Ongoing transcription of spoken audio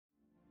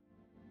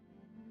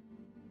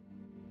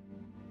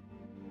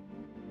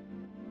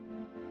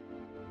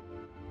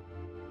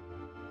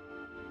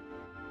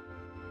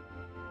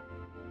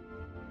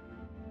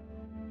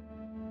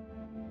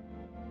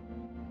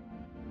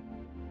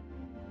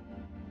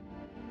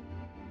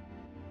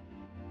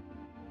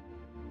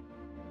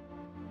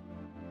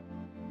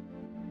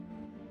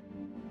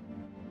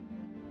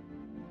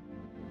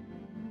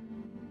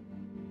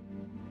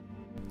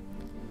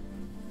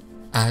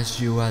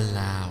as you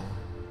allow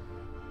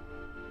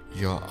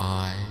your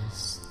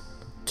eyes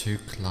to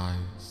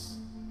close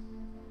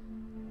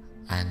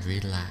and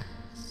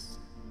relax.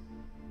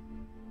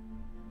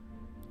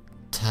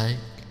 Take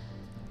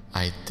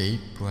a deep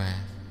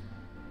breath,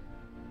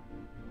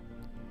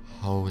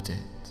 hold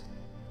it,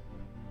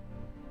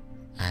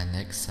 and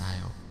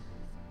exhale.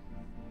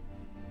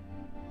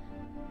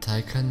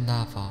 Take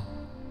another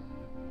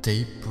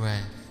deep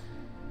breath,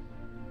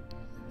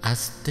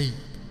 as deep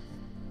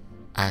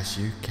as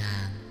you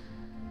can.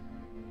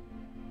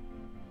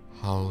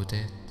 Hold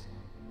it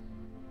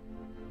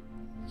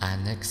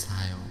and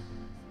exhale.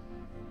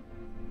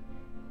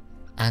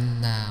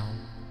 And now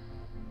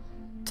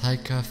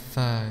take a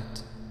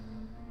third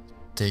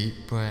deep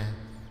breath.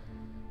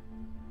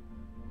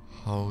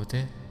 Hold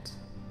it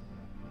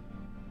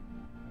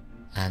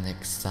and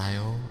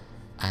exhale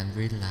and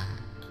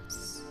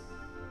relax.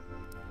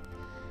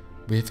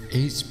 With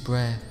each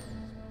breath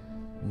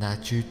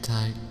that you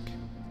take,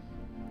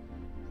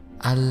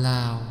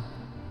 allow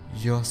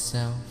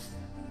yourself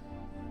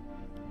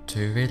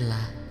to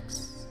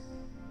relax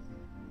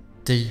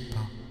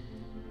deeper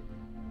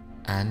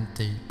and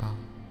deeper.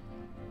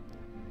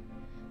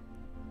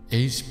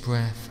 Each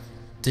breath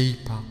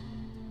deeper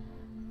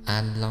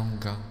and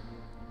longer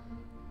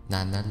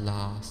than the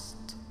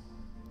last,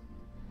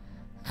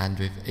 and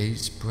with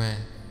each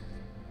breath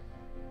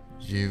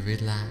you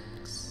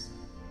relax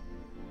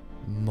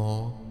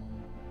more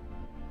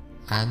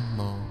and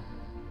more.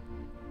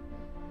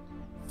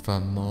 The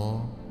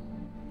more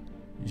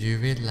you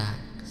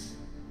relax,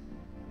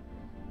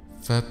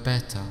 the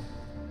better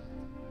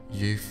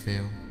you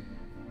feel.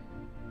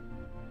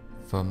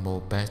 The more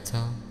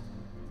better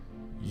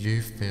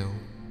you feel,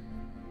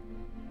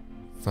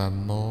 the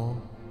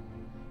more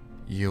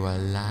you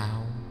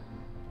allow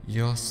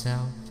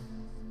yourself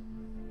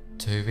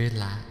to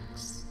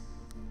relax.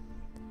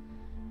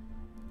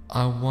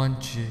 I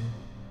want you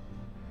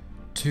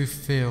to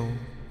feel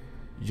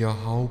your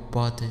whole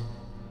body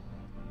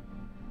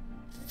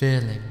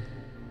feeling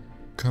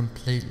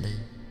completely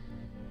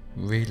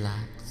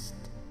relaxed,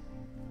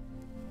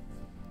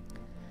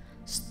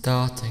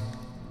 starting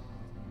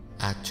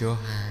at your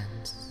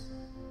hands.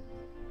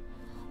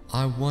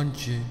 I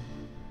want you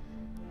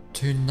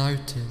to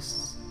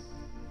notice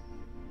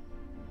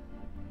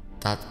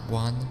that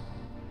one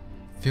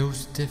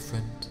feels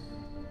different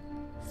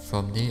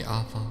from the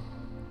other,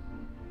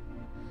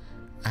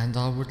 and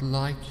I would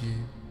like you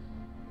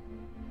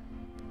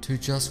to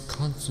just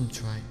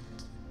concentrate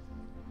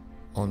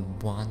on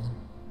one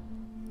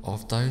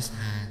of those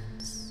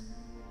hands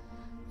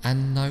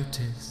and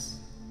notice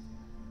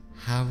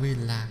how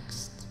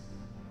relaxed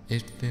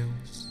it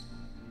feels.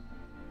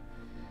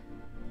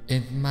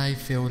 It may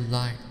feel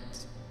light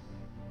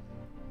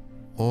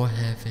or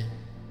heavy.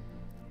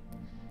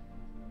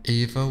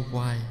 Either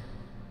way,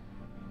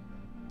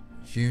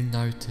 you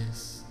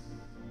notice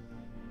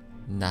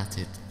that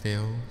it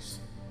feels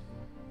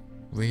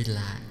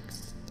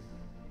relaxed.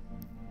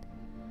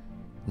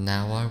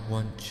 Now I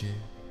want you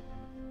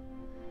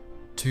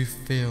to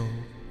feel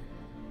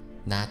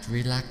that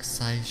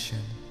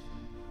relaxation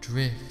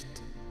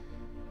drift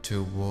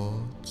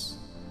towards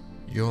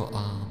your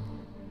arm,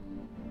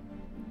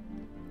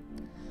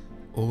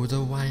 all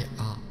the way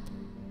up,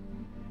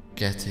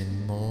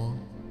 getting more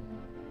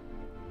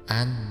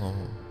and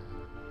more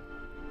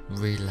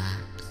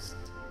relaxed.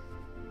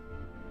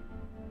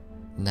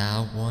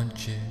 Now I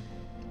want you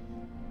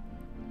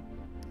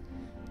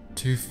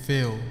to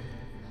feel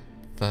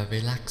the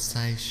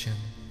relaxation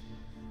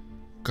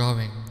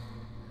going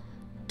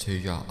to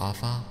your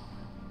other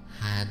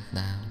hand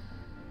now,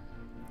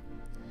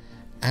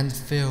 and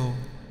feel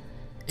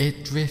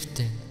it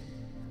drifting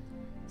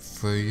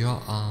through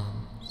your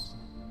arms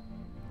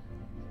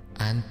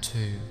and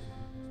to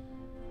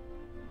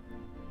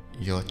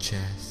your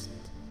chest,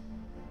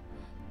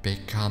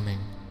 becoming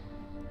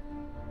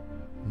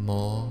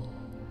more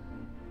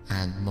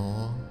and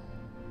more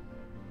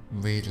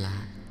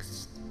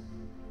relaxed.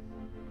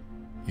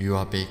 You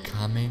are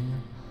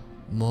becoming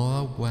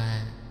more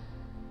aware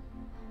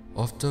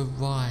of the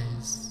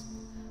rise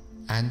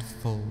and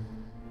fall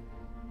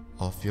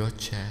of your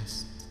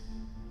chest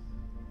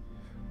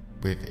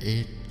with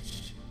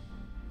each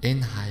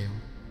inhale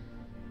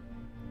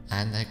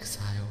and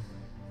exhale,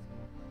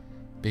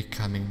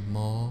 becoming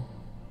more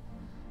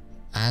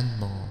and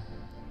more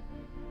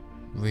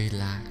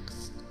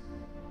relaxed.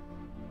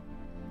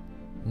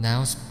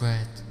 Now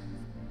spread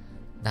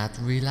that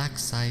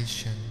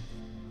relaxation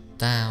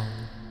down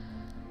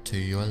to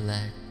your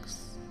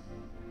legs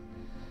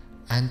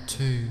and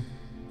to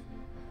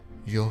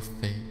your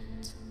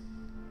feet,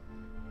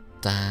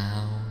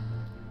 down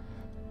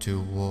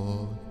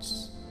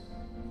towards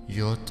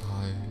your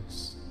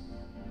toes,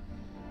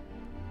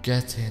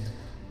 getting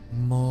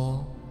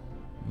more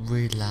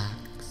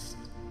relaxed,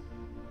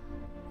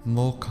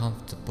 more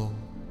comfortable.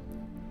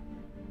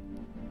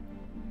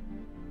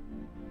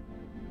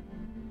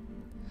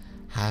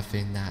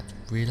 Having that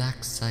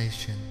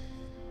relaxation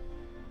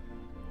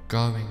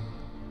going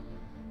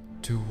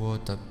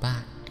toward the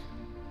back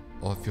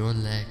of your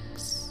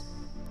legs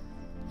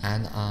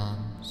and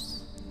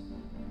arms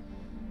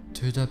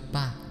to the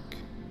back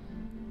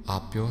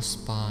up your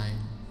spine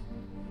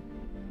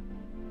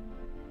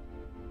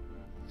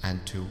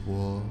and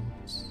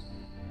towards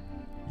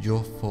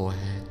your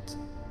forehead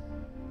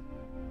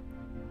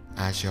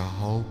as your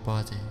whole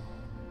body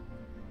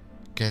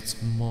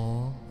gets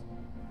more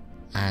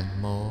and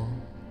more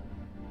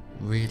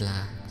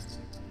relaxed,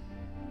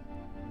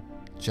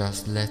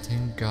 just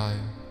letting go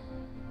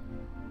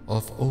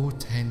of all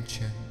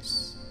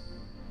tensions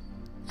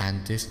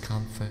and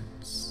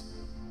discomforts,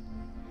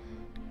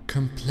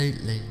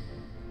 completely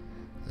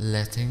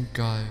letting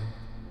go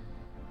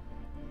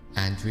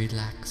and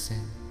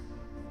relaxing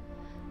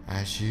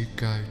as you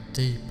go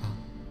deeper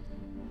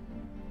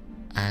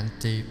and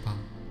deeper,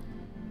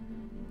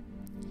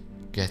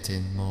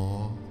 getting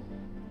more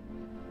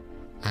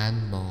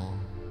and more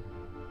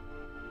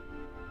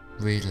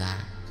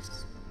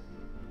relaxed,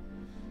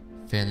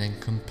 feeling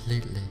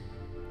completely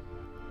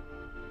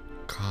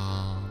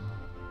calm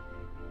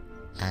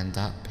and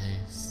at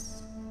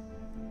peace.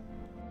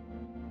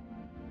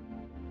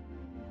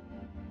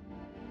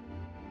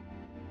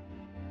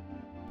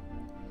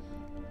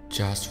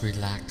 Just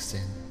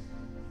relaxing,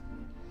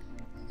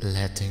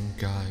 letting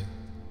go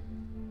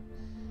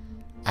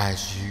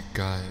as you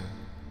go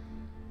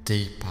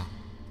deeper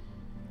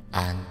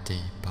and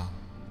deeper.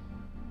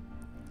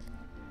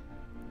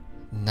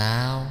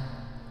 Now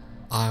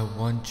I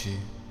want you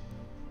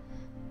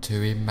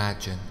to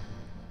imagine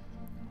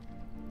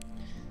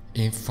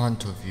in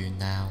front of you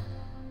now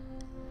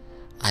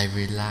a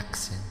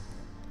relaxing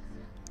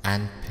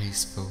and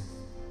peaceful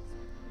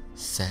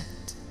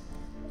set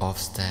of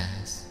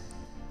stairs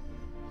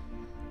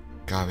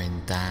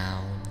going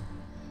down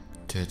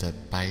to the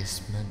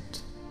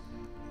basement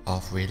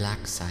of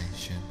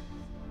relaxation.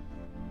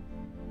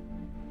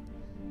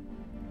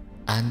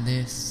 And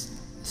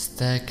this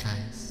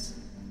staircase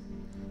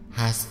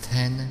has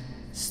 10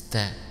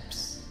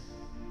 steps,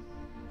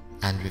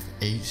 and with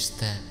each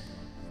step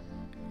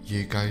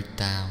you go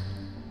down,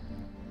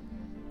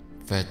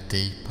 the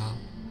deeper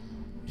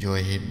your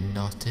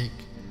hypnotic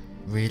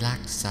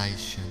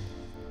relaxation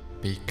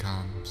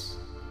becomes.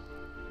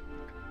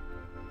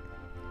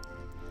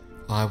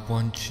 I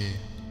want you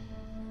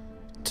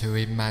to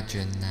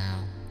imagine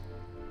now,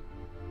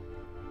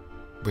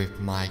 with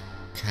my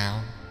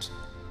count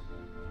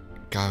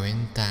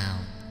going down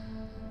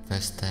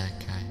the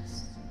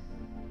staircase,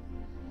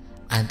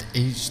 and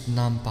each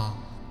number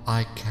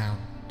I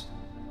count,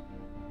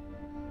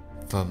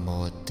 the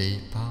more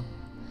deeper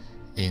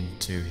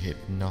into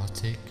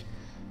hypnotic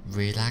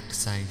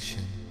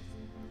relaxation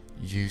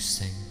you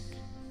sink,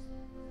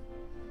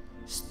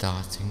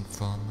 starting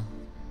from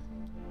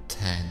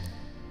 10,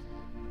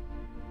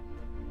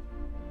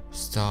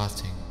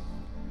 starting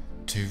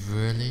to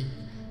really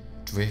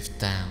drift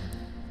down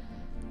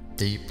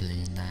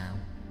deeply now,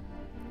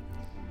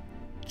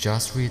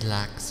 just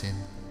relaxing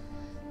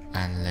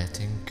and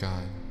letting go.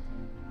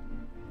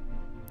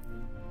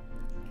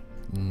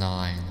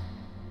 9,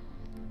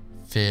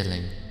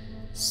 feeling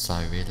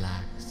so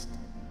relaxed,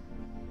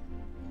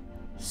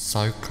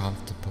 so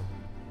comfortable,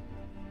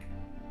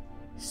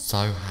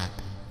 so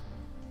happy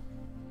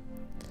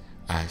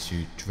as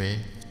you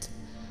drift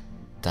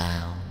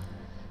down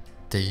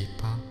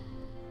deeper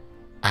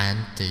and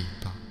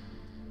deeper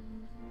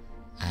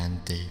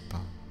and deeper.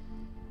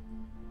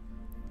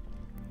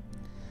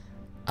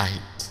 8,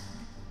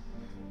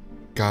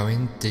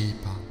 going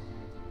deeper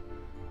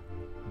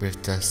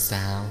with the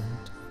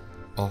sound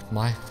of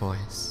my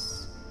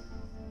voice.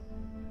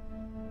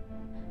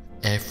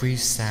 Every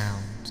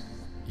sound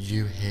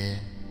you hear,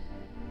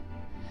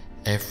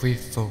 every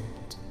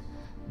thought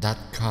that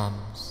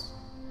comes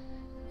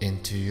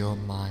into your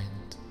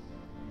mind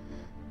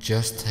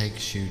just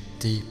takes you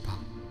deeper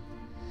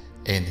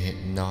in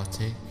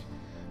hypnotic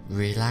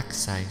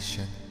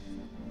relaxation.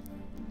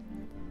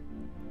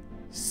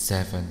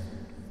 7,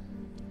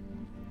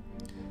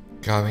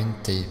 going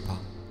deeper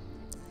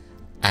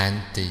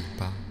and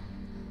deeper,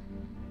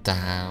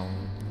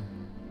 down,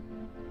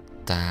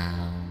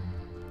 down,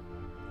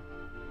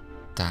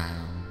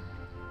 down,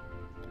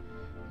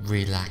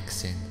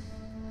 relaxing,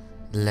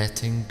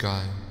 letting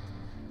go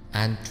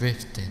and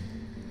drifting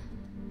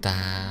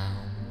down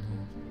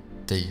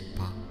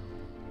deeper.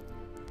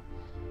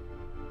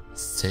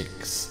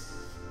 6,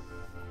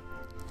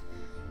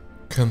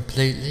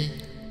 completely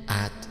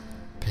at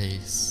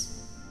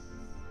peace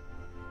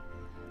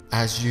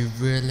as you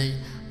really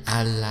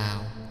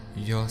allow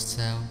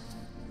yourself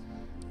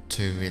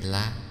to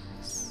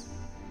relax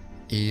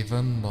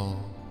even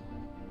more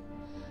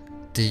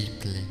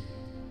deeply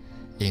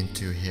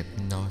into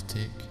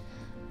hypnotic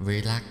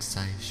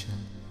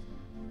relaxation.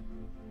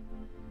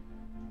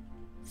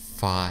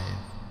 5,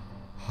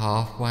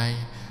 halfway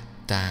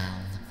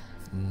down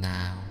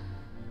now,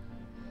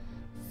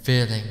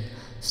 feeling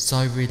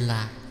so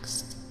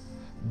relaxed,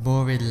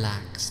 more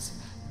relaxed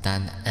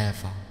than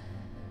ever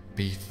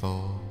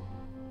before,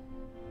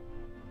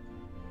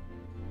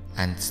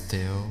 and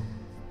still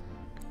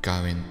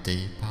going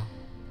deeper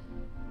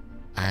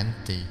and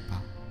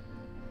deeper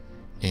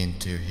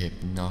into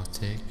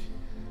hypnotic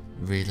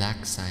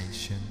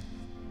relaxation.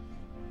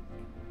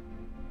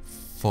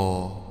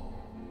 4.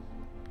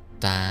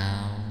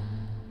 Down,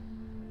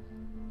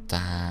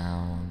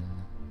 down,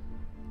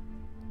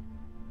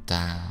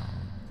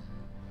 down,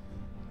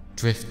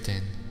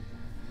 drifting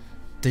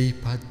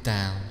deeper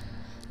down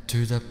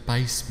to the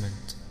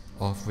basement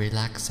of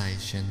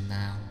relaxation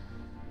now.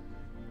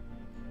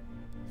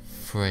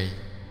 3.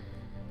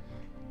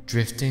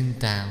 Drifting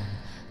down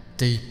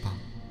deeper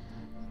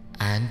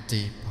and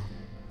deeper,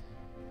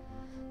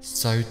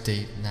 so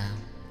deep now,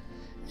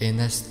 in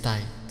a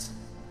state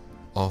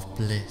of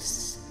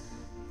bliss,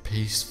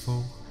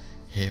 peaceful,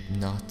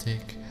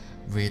 hypnotic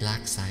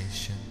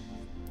relaxation.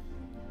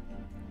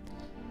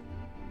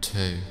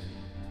 2.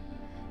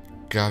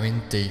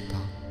 Going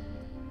deeper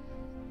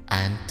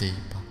and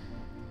deeper,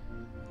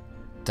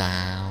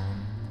 down,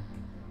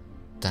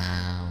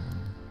 down,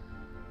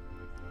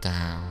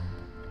 down,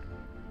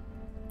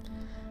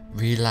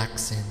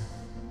 relaxing,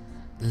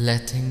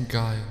 letting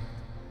go,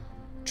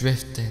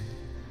 drifting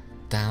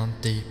down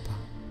deeper.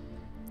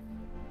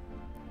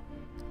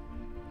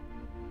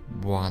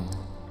 1.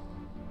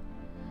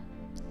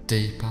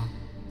 Deeper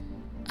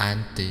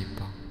and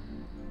deeper,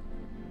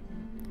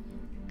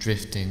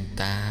 drifting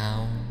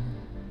down,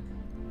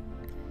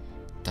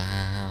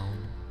 down,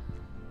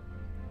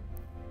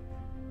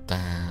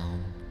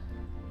 down.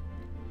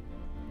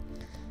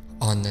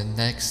 On the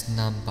next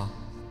number,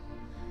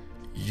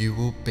 you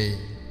will be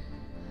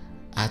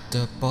at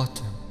the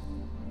bottom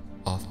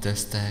of the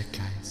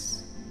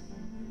staircase,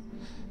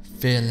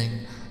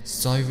 feeling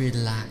so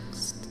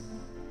relaxed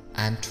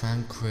and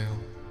tranquil.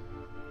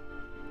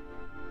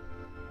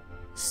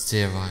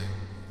 0.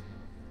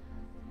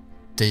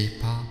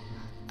 Deeper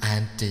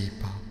and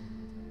deeper,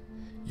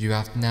 you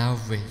have now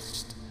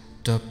reached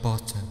the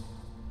bottom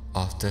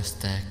of the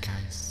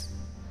staircase,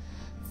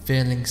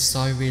 feeling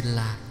so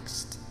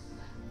relaxed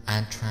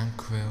and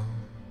tranquil,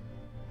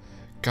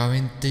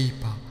 going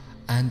deeper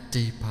and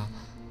deeper,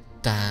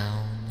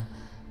 down,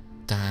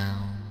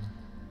 down,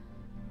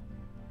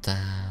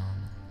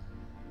 down,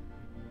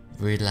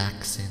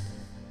 relaxing,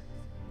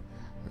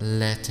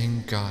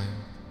 letting go,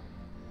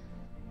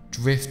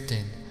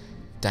 drifting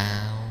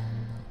down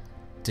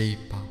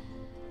deeper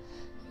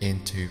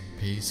into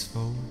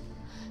peaceful,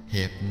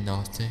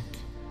 hypnotic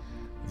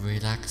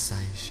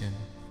relaxation,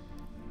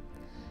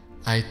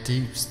 a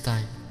deep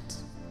state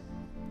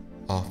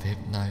of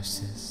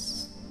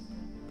hypnosis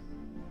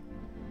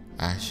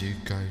as you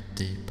go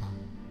deeper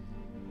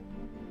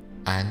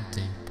and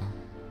deeper.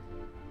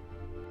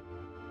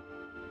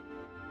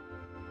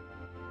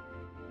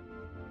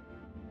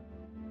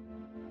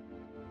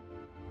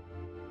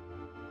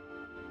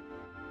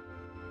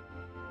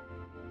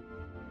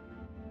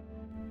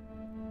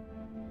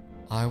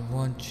 I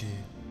want you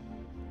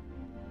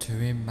to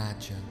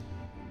imagine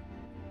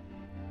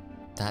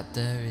that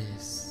there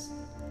is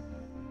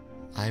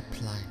a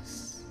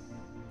place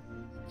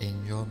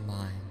in your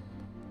mind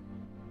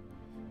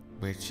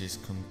which is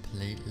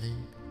completely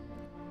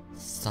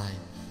safe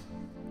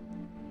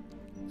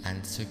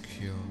and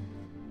secure.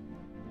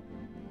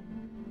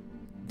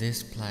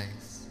 This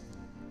place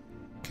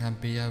can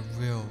be a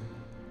real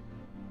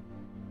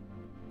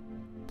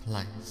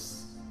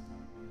place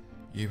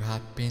you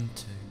have been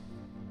to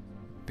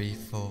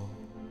before,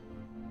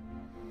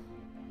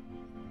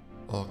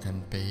 or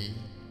can be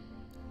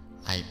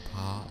a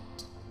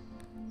part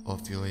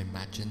of your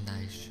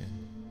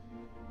imagination.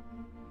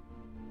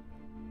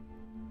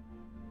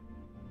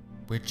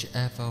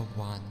 Whichever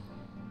one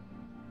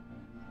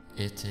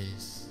it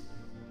is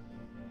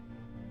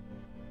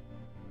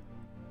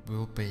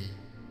will be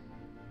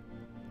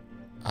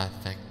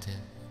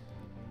effective.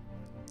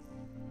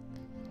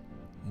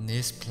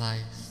 This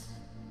place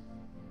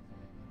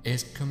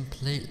is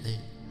completely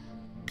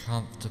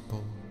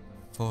comfortable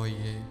for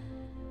you,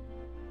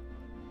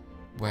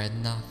 where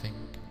nothing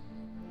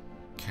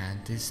can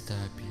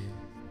disturb you.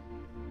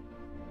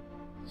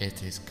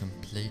 It is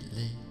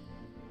completely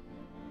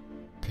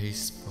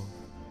peaceful,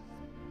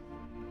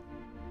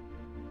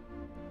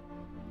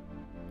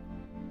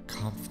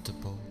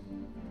 comfortable,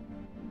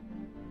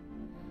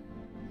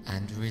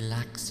 and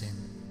relaxing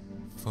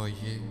for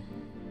you.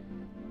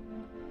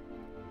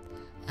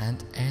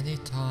 And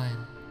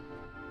anytime,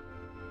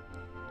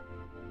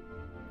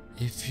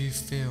 if you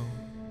feel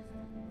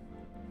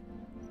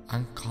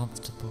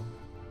uncomfortable,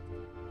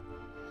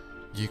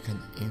 you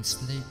can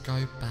instantly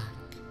go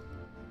back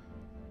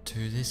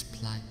to this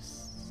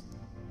place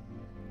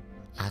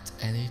at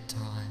any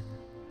time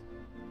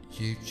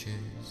you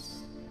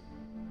choose.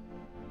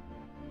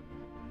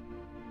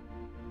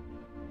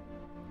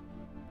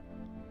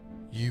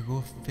 You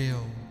will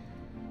feel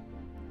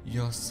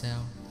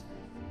yourself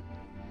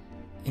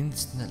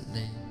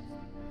instantly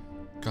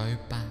go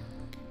back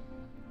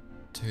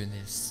to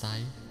this safe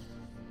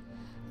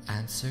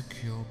and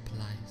secure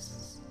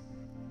place.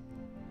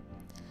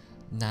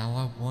 Now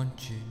I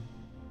want you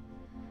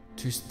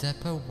to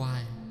step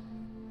away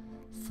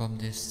from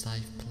this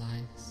safe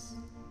place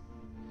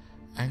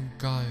and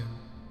go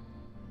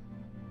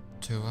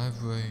to a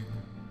room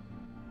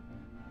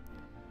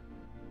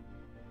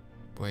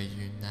where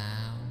you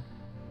now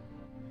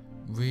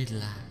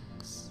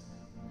relax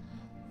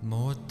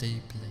more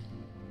deeply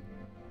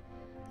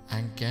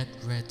and get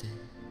ready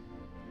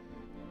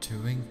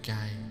to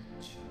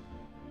engage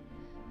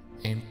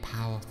in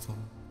powerful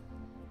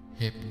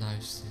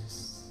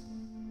hypnosis.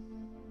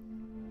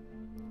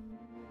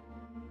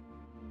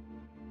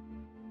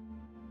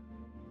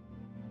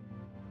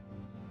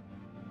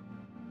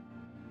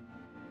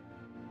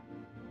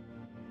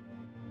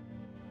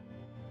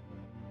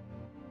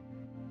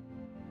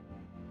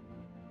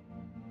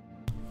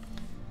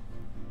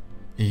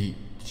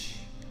 Each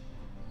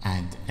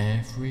and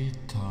every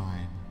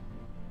time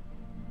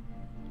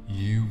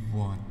you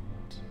want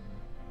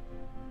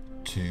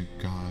to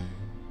go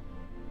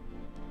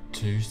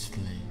to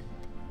sleep,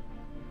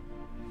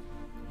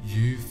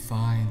 you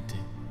find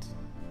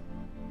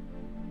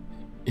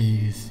it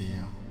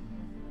easier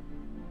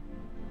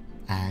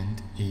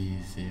and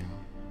easier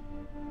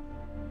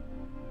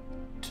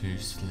to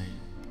sleep.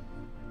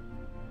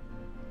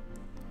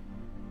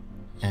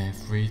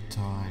 Every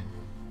time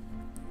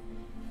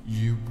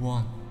you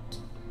want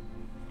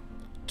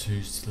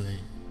to sleep,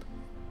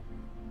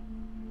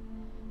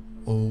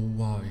 all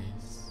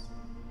worries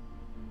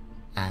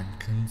and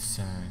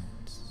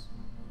concerns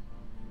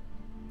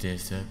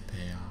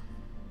disappear.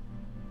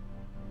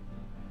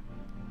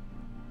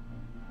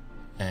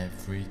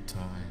 Every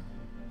time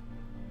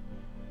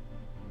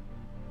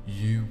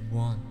you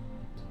want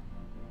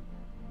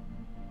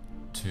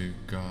to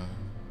go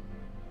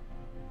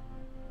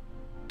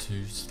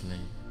to sleep,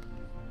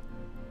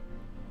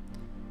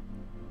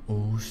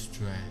 all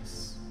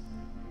stress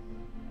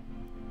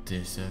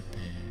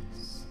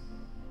disappears.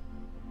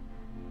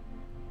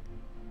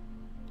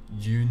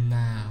 You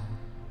now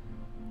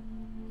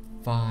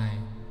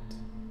find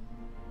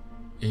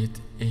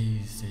it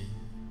easy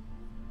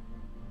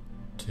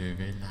to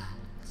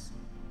relax.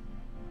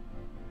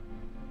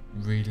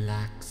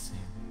 Relaxing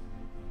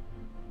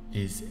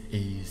is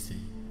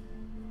easy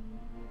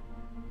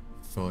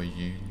for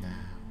you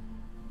now.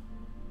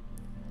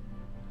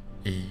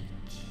 Each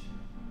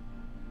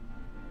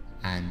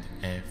and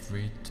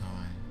every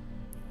time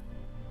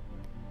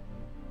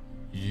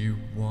you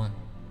want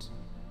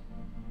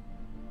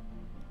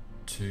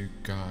to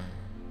go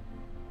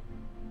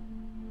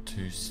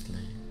to sleep,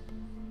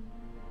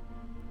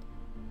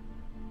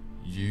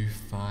 you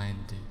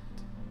find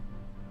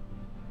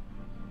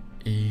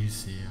it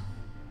easier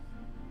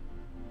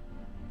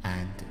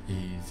and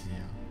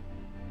easier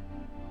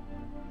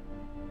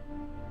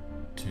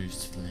to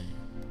sleep.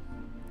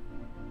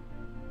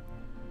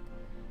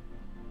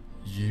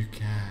 You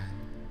can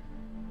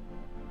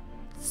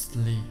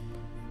sleep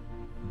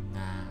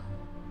now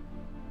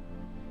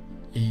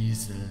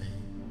easily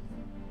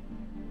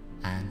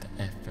and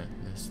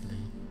effortlessly,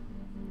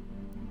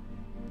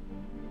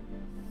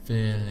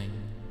 feeling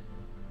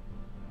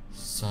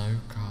so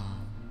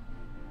calm,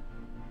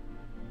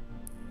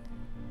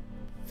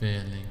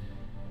 feeling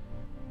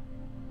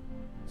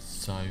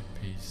so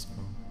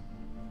peaceful,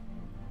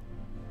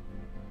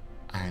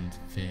 and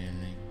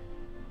feeling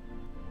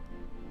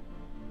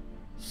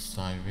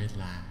so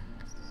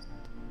relaxed,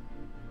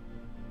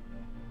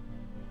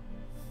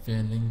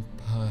 feeling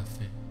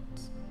perfect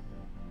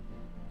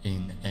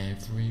in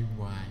every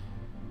way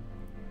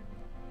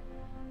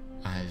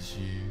as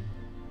you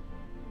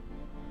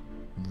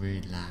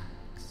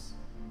relax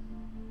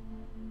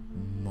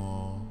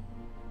more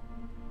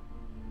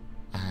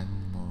and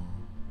more.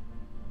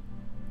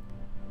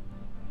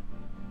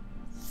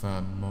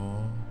 The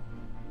more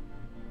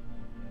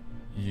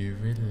you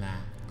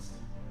relax,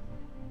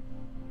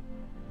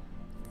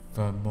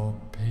 the more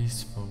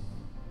peaceful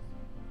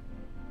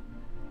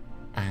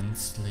and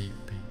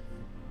sleepy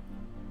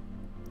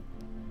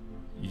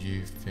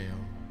you feel.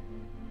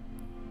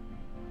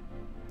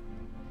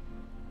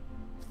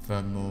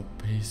 The more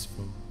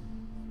peaceful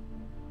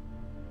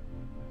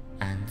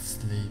and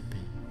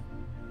sleepy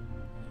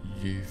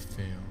you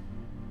feel,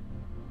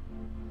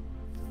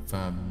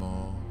 the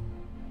more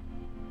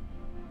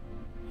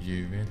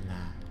you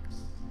relax.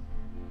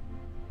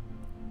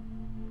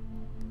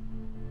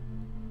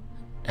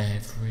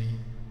 Every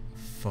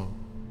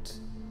thought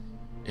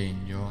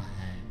in your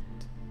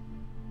head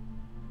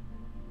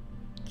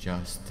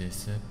just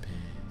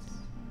disappears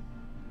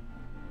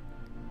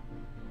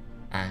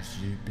as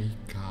you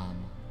become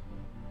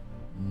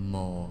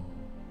more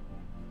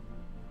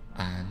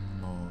and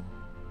more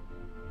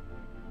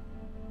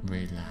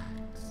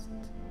relaxed.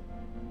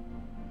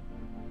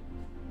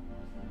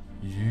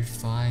 You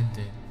find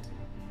it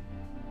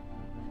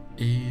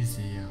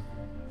easier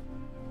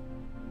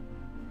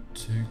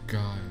to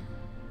go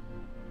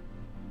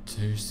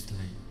to sleep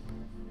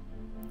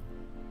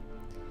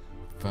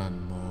the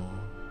more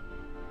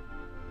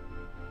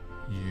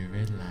you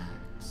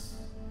relax.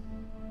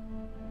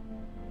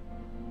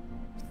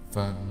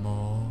 The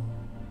more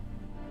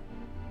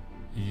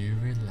you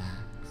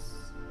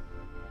relax,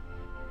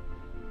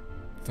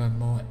 the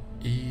more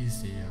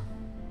easier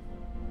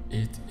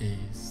it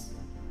is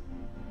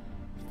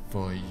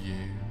for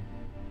you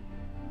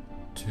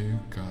to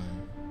go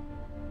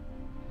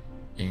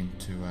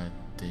into a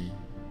deep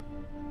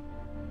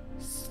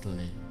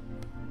sleep.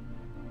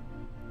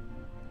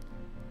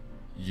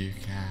 You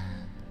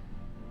can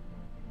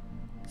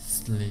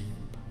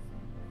sleep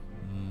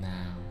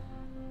now,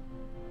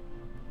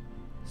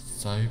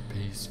 so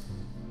peaceful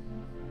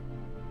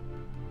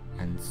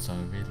and so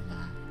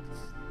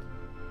relaxed.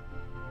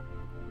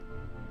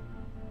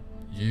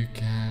 You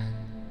can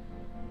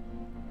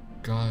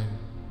go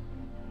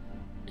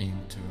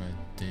into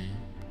a deep,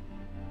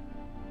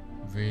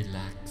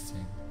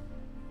 relaxing,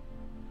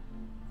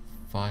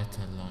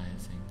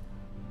 vitalizing,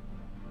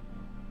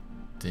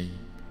 deep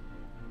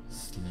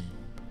sleep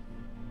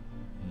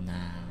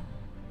now.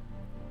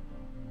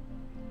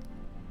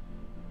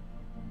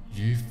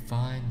 You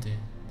find it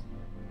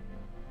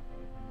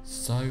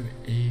so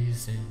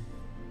easy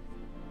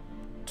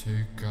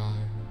to go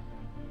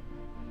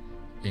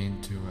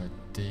into a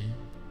deep,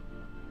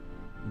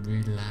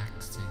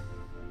 relaxing,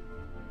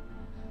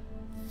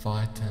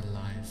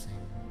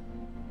 vitalizing,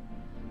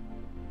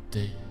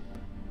 deep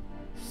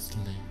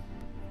sleep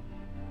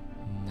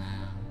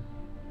now,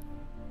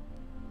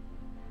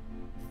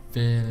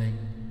 feeling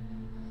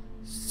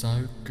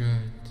so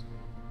good,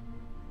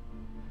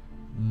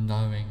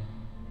 knowing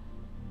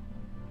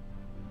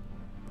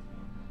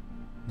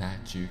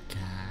that you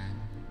can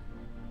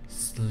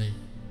sleep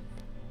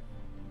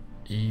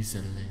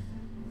easily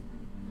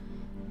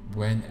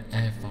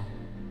whenever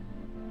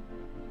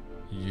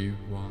you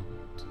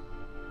want,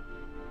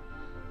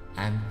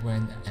 and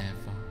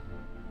whenever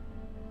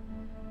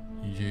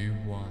you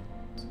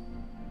want,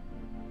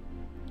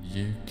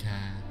 you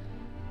can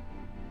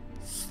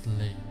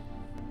sleep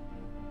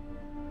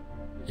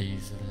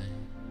easily.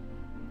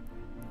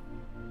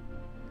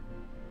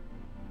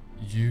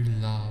 You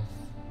love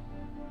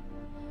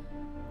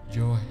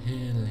your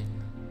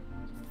healing,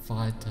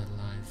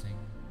 vitalizing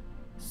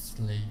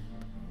sleep,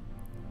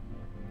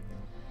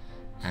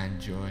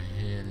 and your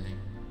healing,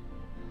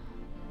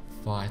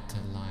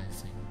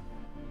 vitalizing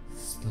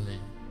sleep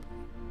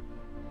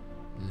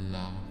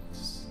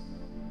loves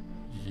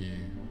you.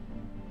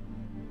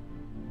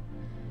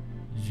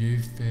 You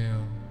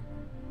feel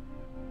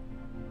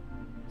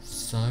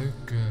so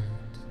good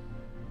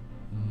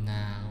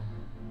now,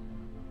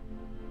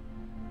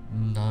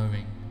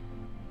 knowing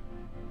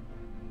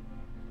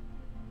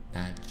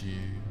that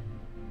you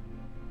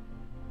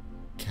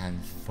can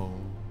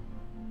fall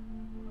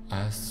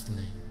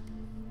asleep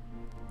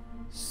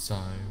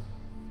so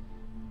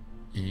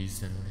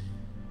easily.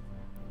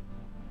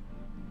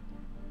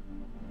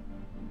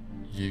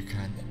 You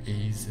can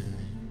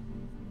easily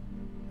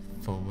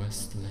fall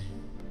asleep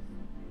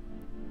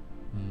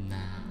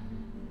now,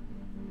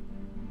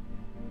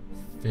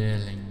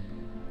 feeling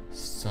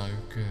so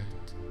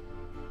good.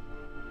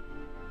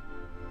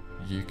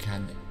 You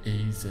can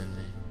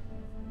easily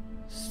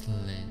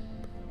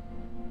sleep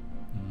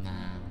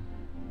now.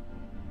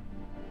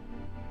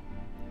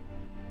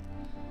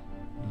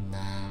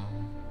 Now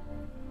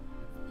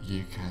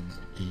you can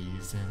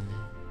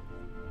easily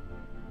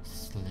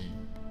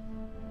sleep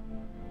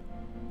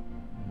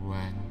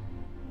when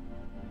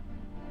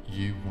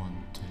you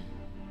want to,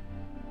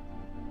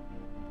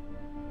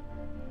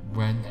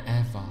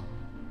 whenever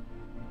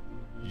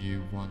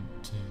you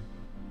want to.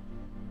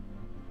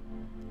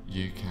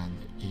 You can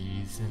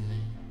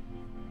easily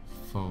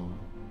fall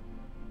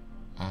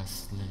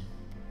asleep,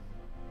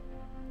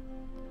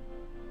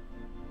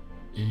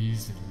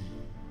 easily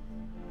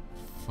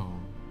fall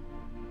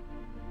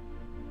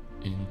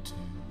into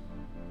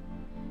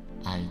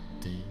a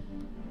deep,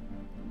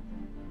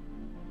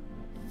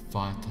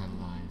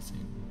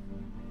 vitalizing,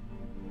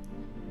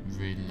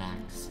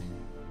 relaxing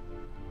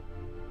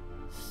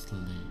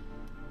sleep.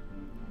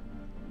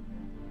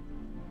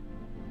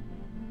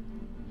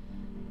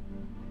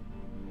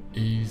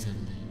 Easily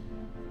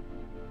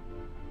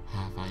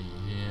have a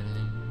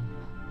healing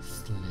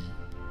sleep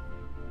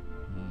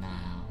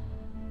now.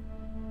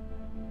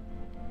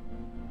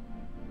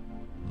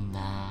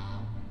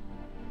 Now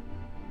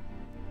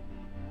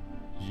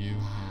you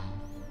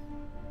have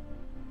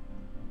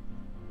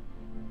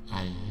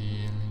a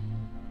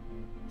healing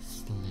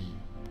sleep.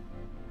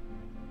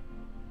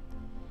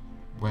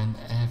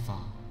 Whenever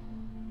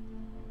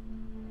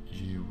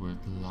you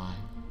would like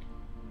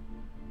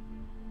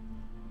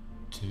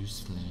to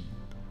sleep,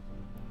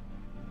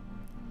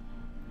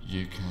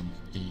 you can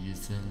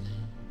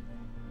easily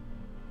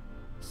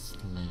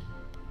sleep.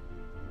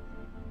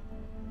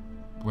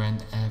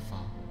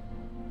 Whenever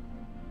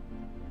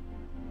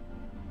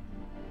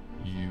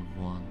you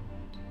want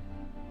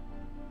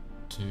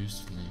to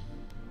sleep,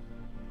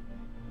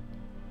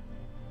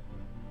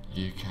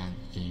 you can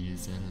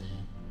easily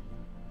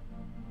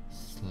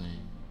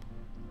sleep.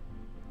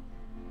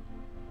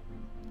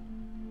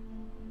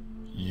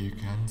 You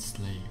can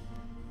sleep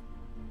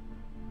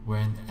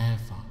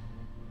whenever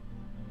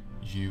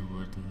you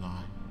would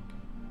like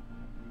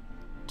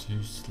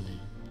to sleep,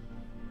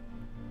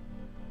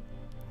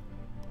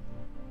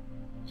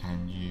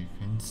 and you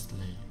can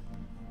sleep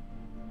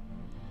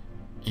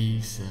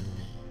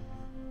easily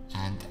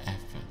and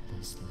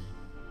effortlessly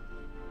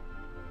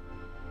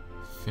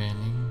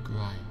feeling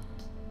great,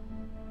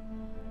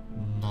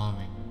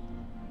 knowing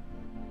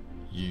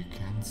you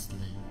can sleep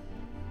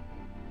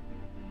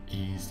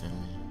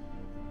easily.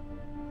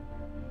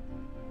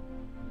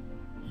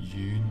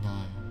 You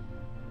know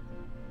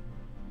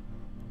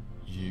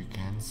you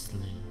can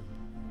sleep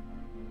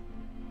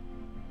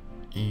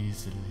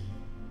easily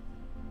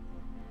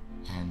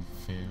and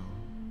feel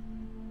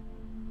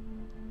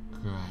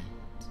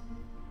great.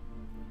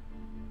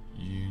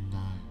 You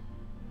know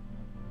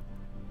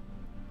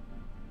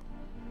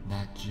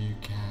that you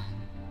can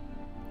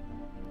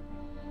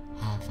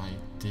have a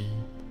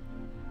deep,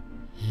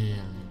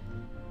 healing,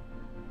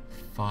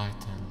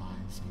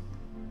 vitalizing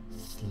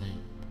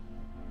sleep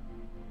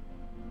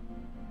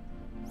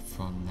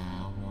from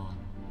now on,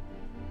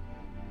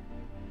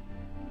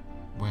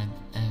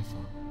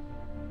 whenever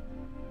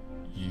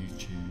you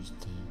choose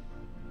to,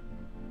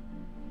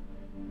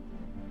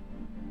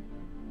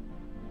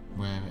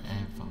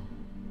 wherever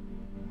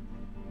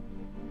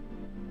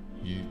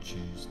you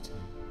choose to,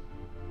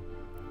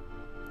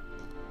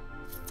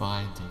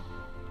 finding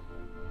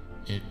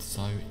it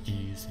so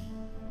easy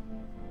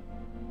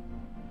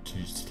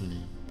to sleep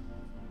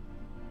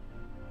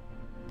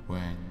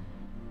when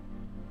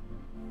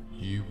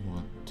you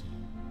want to.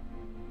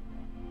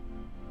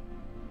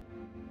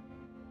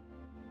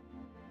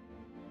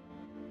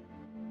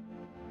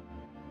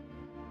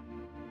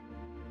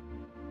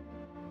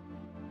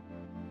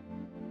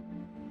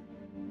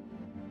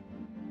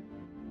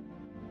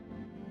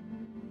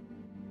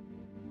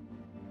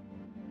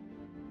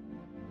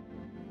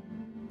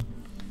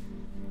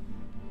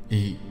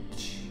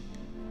 Each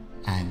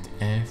and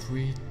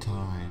every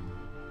time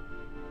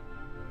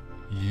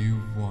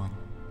you want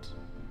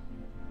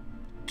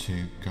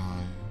to go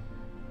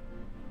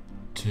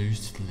to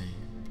sleep,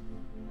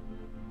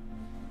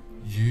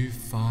 you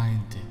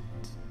find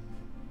it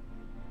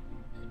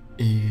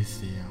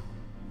easier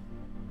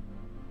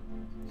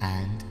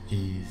and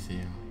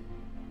easier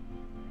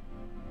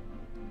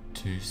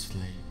to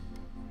sleep.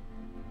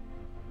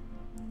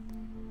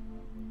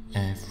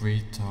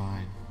 Every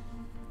time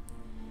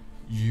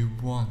you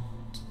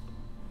want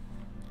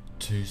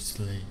to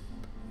sleep,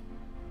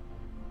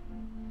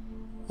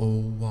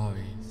 all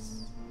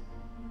worries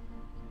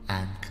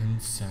and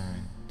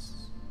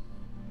concerns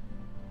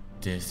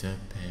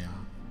disappear.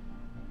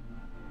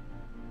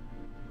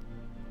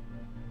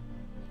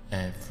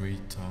 Every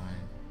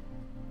time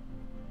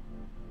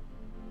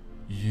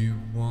you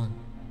want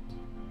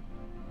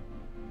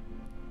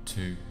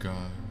to go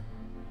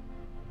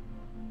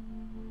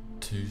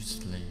to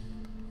sleep,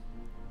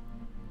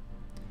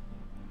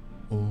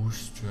 all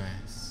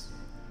stress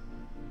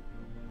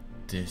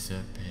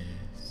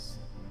disappears.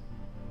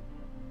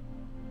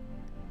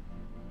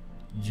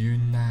 You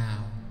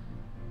now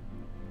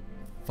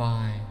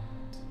find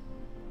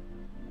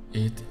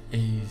it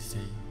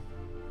easy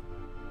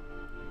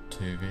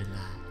to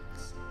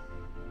relax.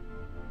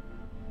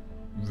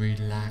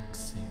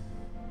 Relaxing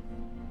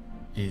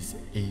is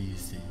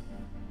easy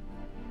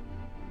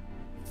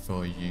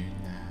for you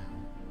now.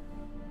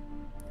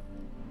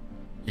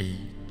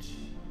 Each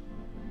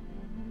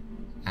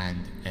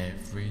and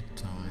every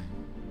time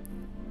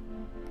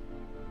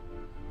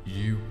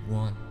you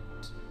want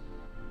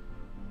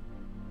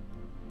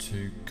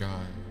to go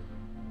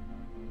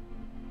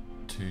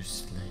to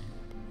sleep,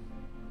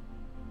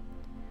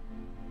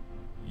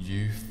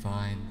 you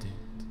find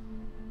it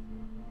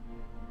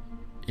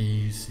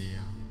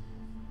easier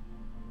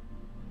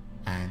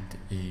and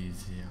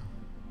easier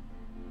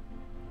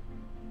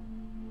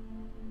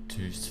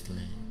to sleep.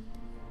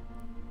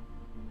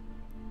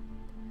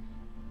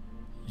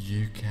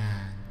 You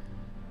can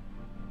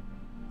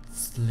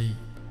sleep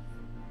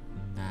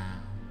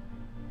now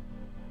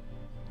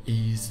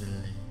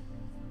easily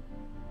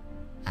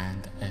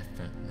and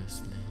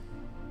effortlessly,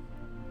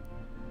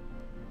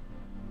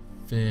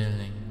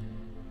 feeling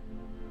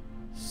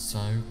so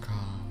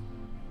calm,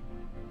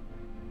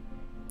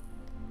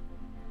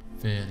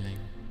 feeling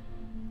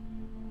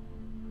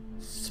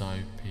so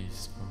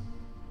peaceful,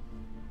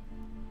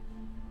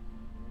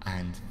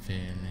 and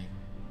feeling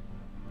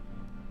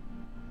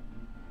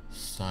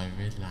so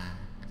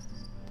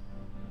relaxed,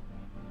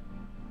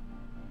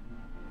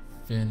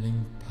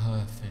 feeling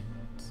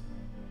perfect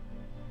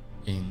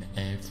in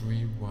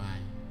every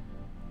way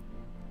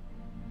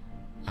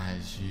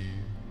as you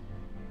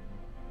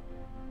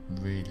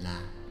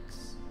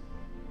relax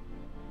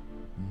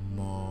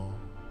more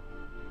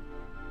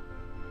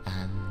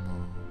and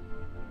more.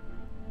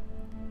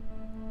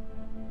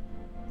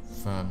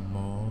 The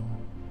more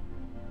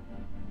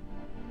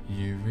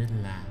you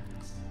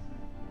relax,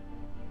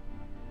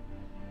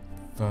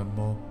 the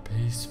more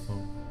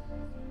peaceful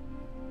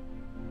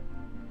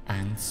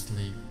and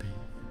sleepy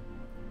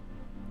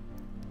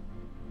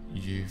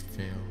you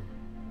feel.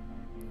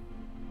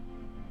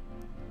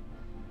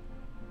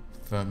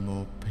 The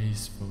more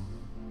peaceful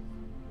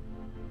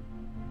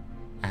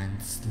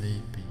and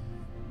sleepy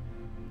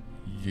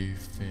you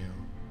feel,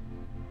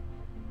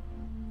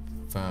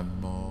 the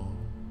more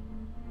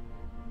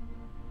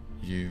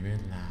you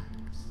relax.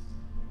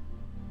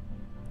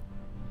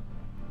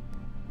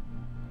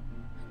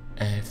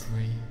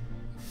 every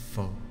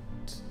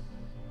thought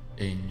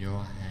in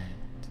your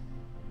head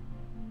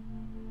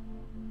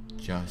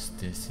just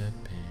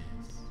disappears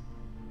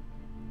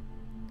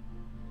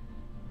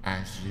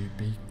as you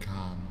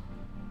become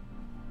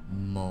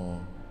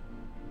more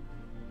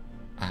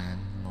and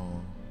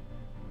more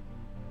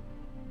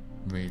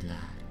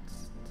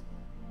relaxed.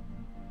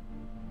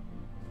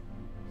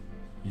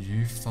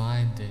 You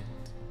find it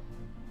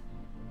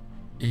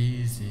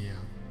easier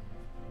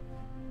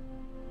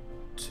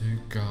to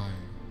go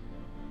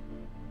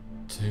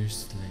to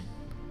sleep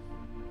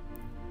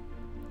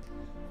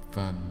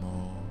the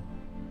more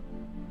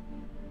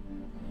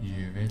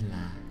you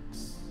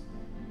relax.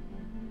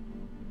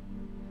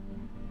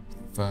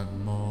 The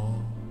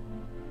more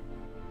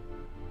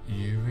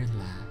you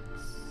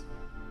relax,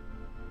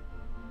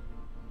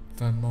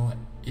 the more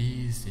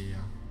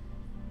easier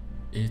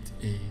it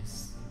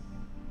is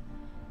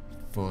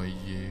for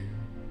you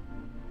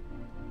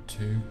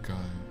to go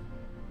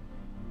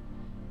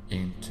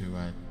into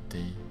a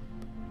deep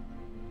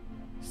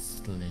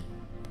sleep.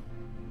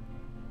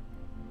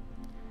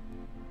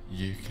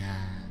 You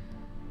can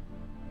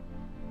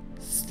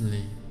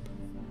sleep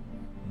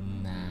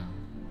now,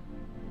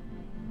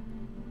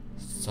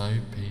 so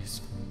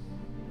peaceful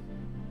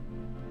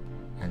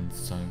and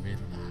so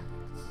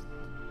relaxed.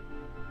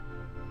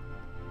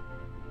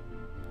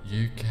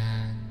 You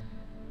can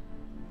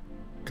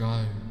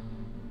go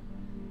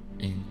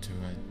into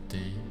a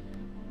deep,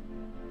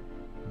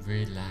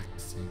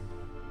 relaxing,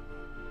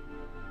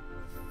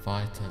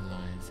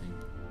 vitalizing,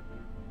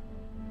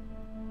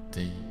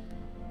 deep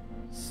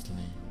sleep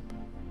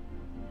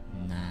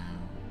now.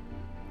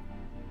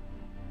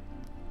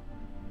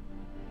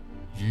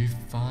 You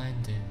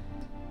find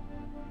it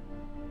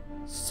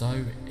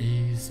so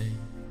easy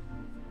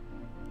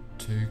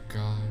to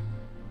go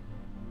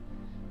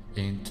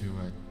into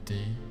a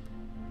deep,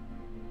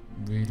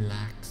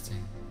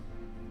 relaxing,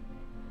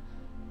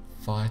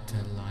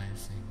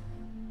 vitalizing,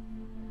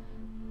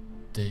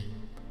 deep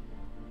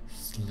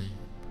sleep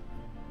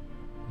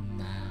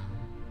now,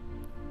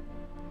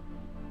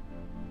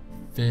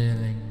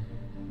 feeling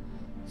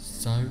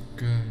so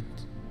good,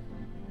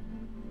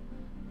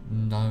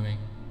 knowing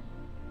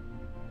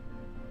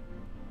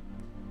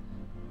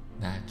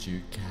that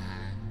you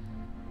can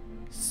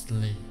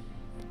sleep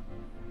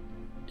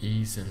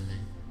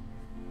easily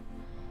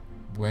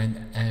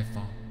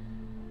whenever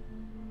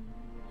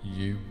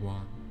you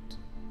want,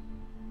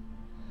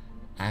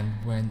 and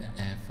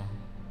whenever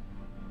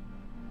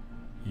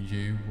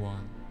you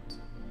want,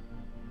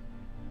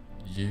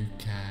 you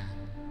can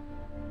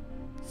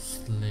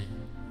sleep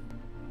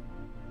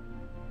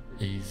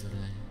easily.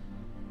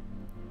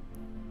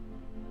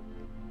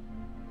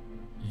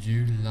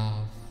 You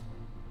love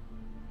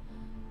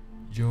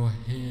your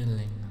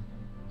healing,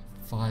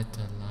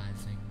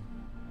 vitalizing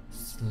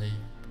sleep,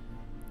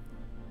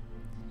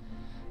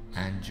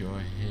 and your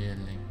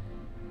healing,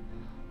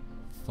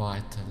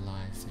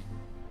 vitalizing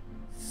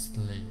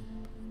sleep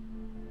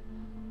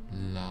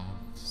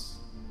loves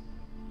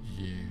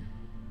you.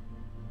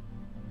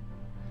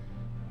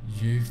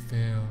 You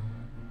feel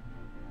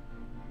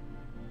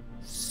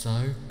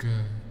so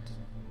good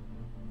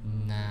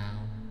now,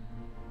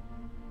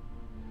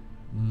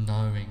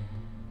 knowing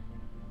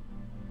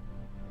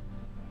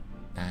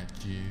that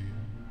you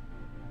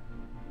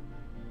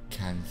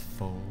can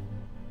fall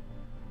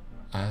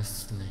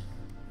asleep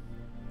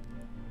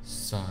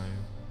so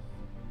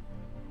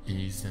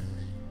easily.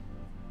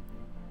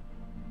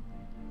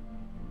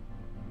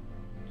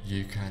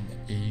 You can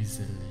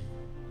easily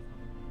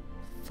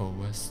fall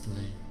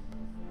asleep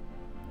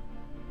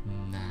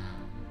now,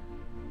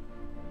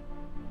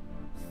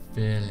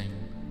 feeling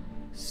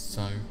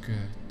so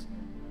good.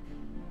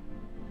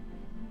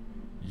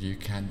 You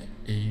can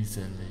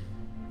easily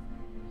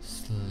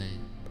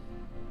sleep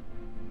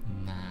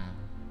now.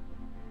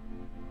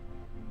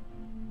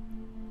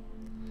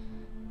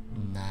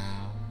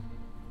 Now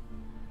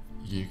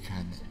you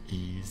can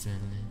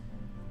easily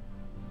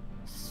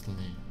sleep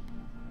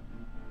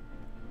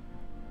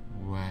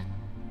when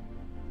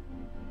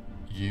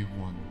you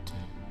want to.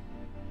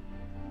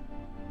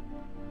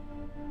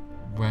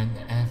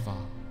 Whenever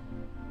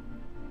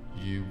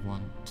you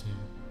want to,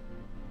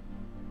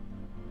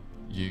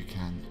 you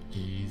can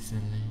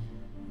easily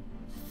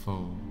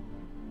fall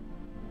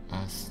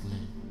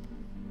asleep.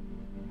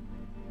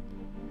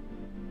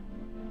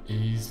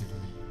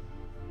 Easily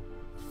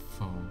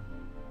fall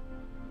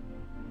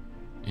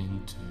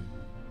into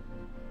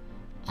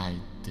a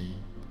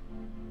deep,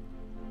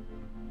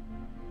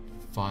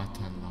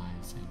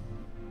 vitalizing,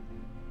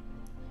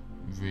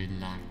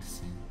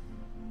 relaxing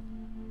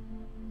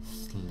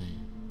sleep.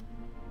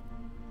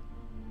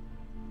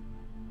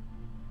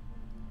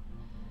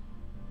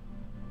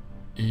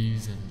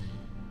 Easily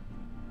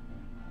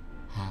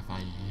have a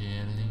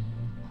healing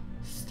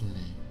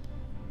sleep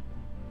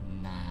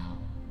now.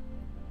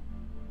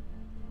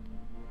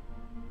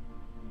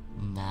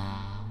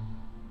 Now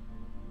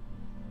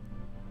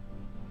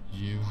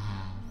you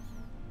have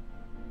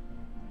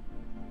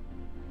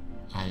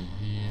a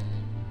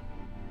healing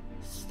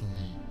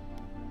sleep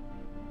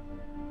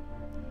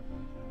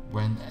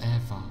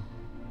whenever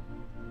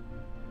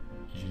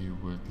you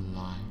would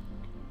like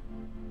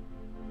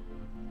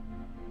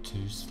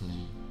to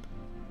sleep.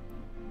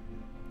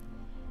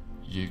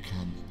 You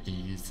can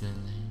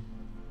easily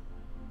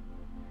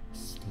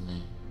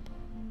sleep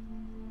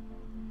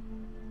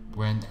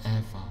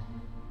whenever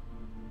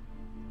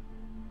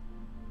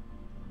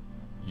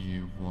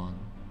you want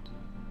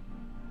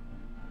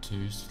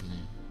to sleep.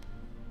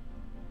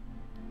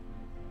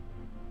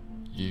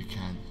 You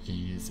can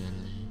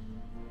easily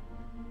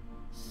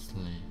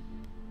sleep.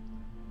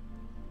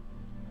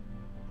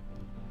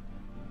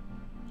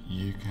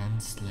 You can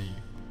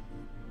sleep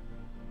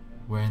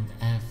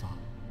whenever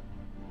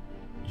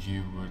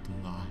you would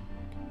like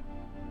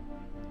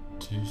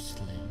to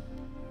sleep,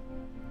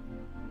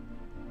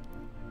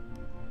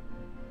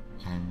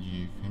 and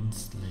you can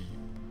sleep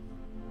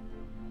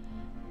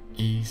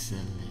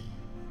easily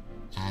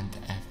and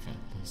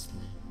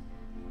effortlessly,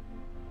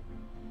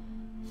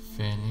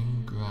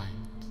 feeling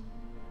great,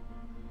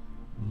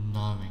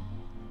 knowing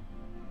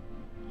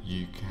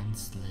you can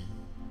sleep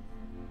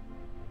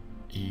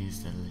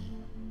easily.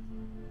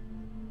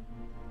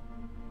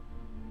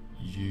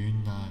 You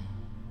know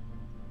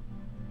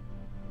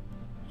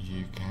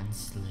you can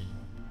sleep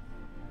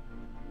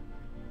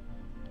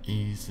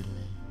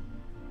easily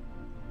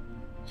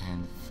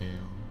and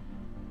feel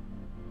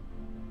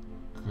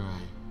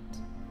great.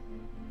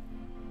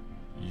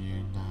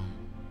 You know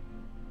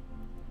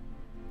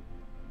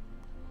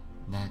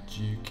that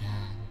you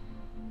can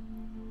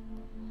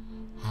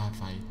have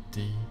a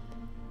deep,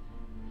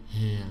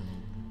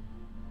 healing,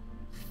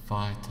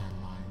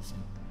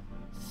 vitalizing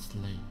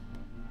sleep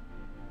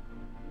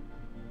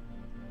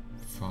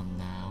from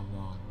now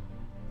on,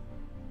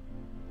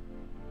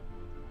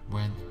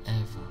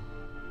 whenever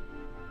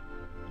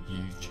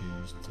you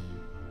choose to,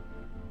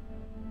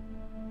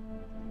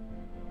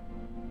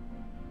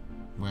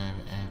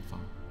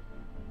 wherever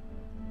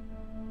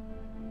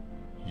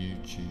you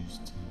choose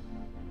to,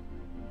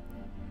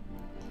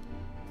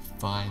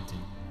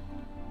 finding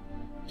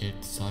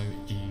it so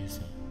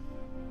easy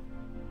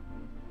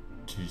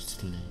to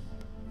sleep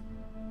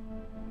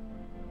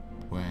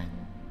when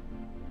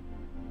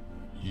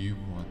you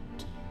want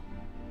to.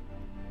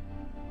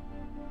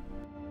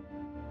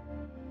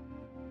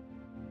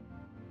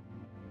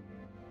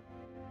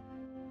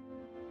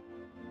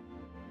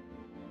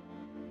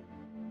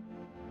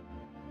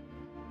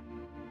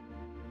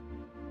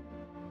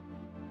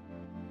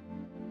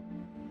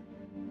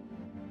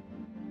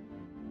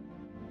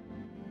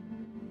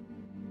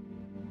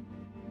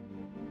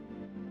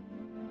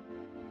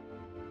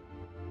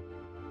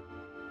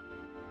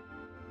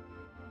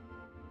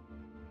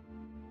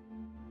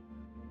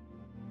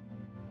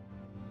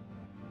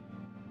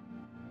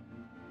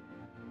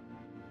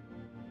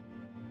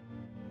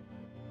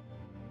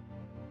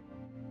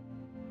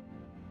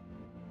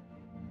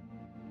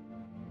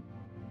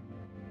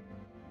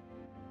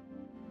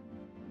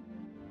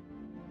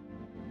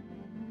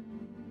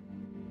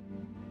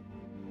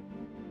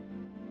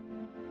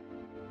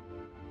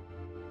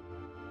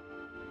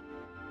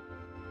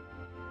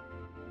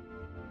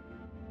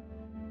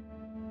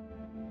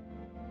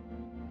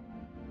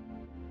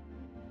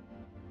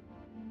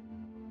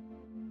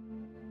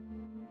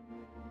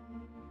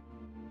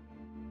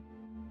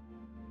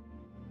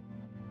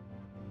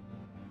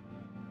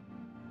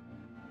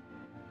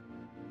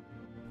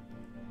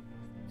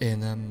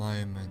 In a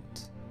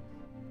moment,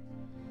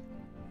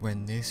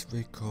 when this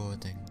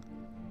recording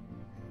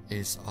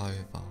is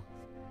over,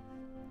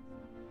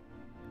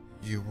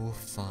 you will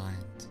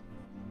find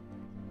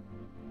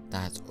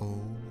that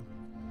all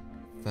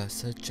the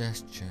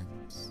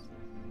suggestions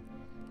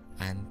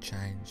and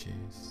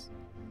changes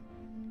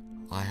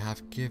I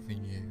have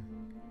given you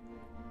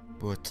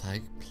will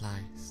take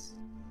place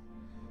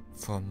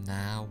from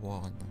now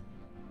on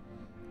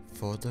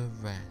for the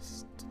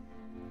rest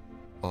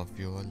of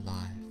your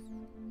life.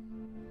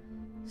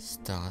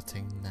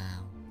 Starting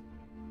now.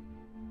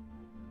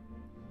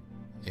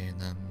 In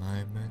a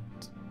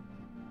moment,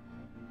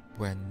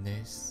 when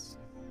this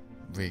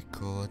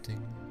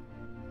recording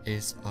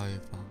is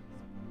over,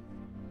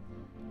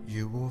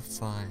 you will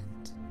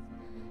find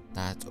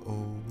that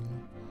all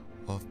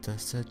of the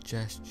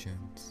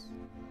suggestions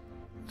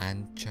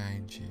and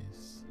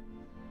changes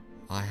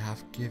I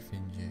have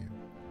given you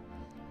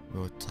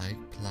will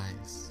take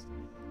place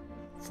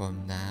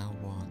from now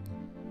on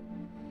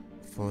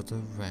for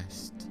the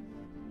rest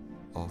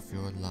of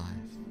your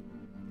life,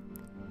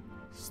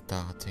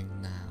 starting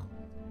now.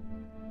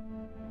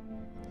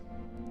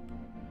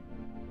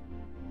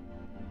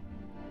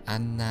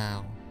 And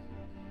now,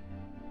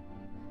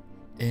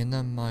 in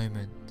a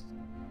moment,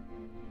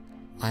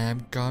 I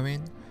am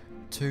going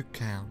to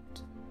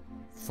count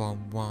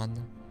from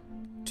 1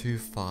 to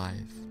 5.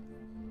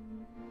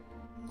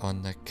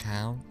 On the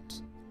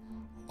count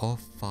of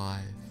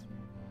 5,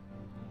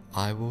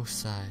 I will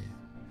say,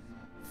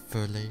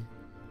 fully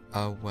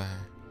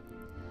aware,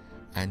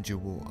 and you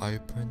will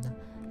open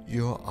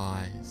your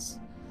eyes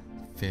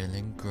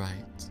feeling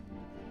great.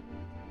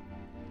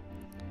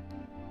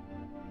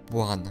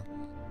 1.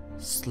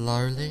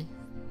 Slowly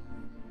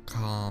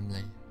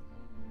calmly,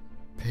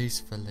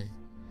 peacefully,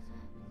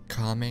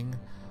 becoming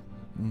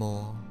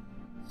more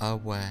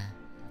aware.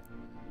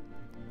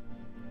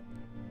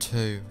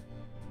 2.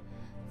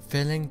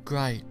 Feeling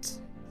great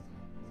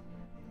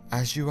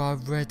as you are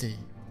ready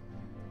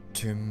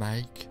to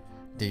make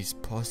these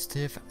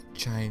positive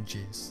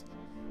changes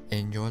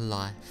in your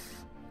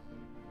life.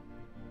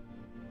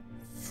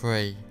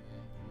 3.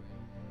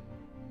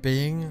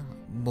 Being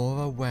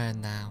more aware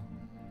now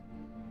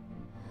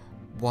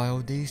while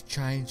these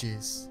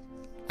changes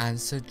and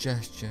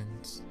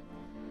suggestions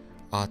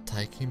are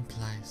taking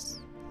place.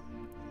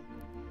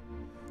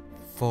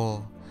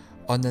 4.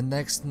 On the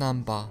next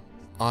number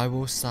I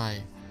will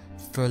say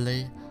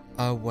fully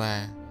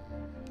aware,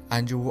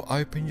 and you will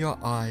open your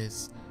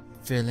eyes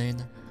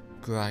feeling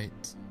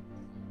great.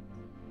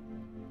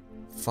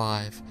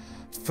 5.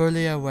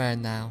 Fully aware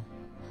now.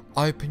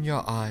 Open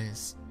your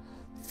eyes,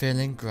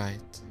 feeling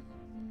great.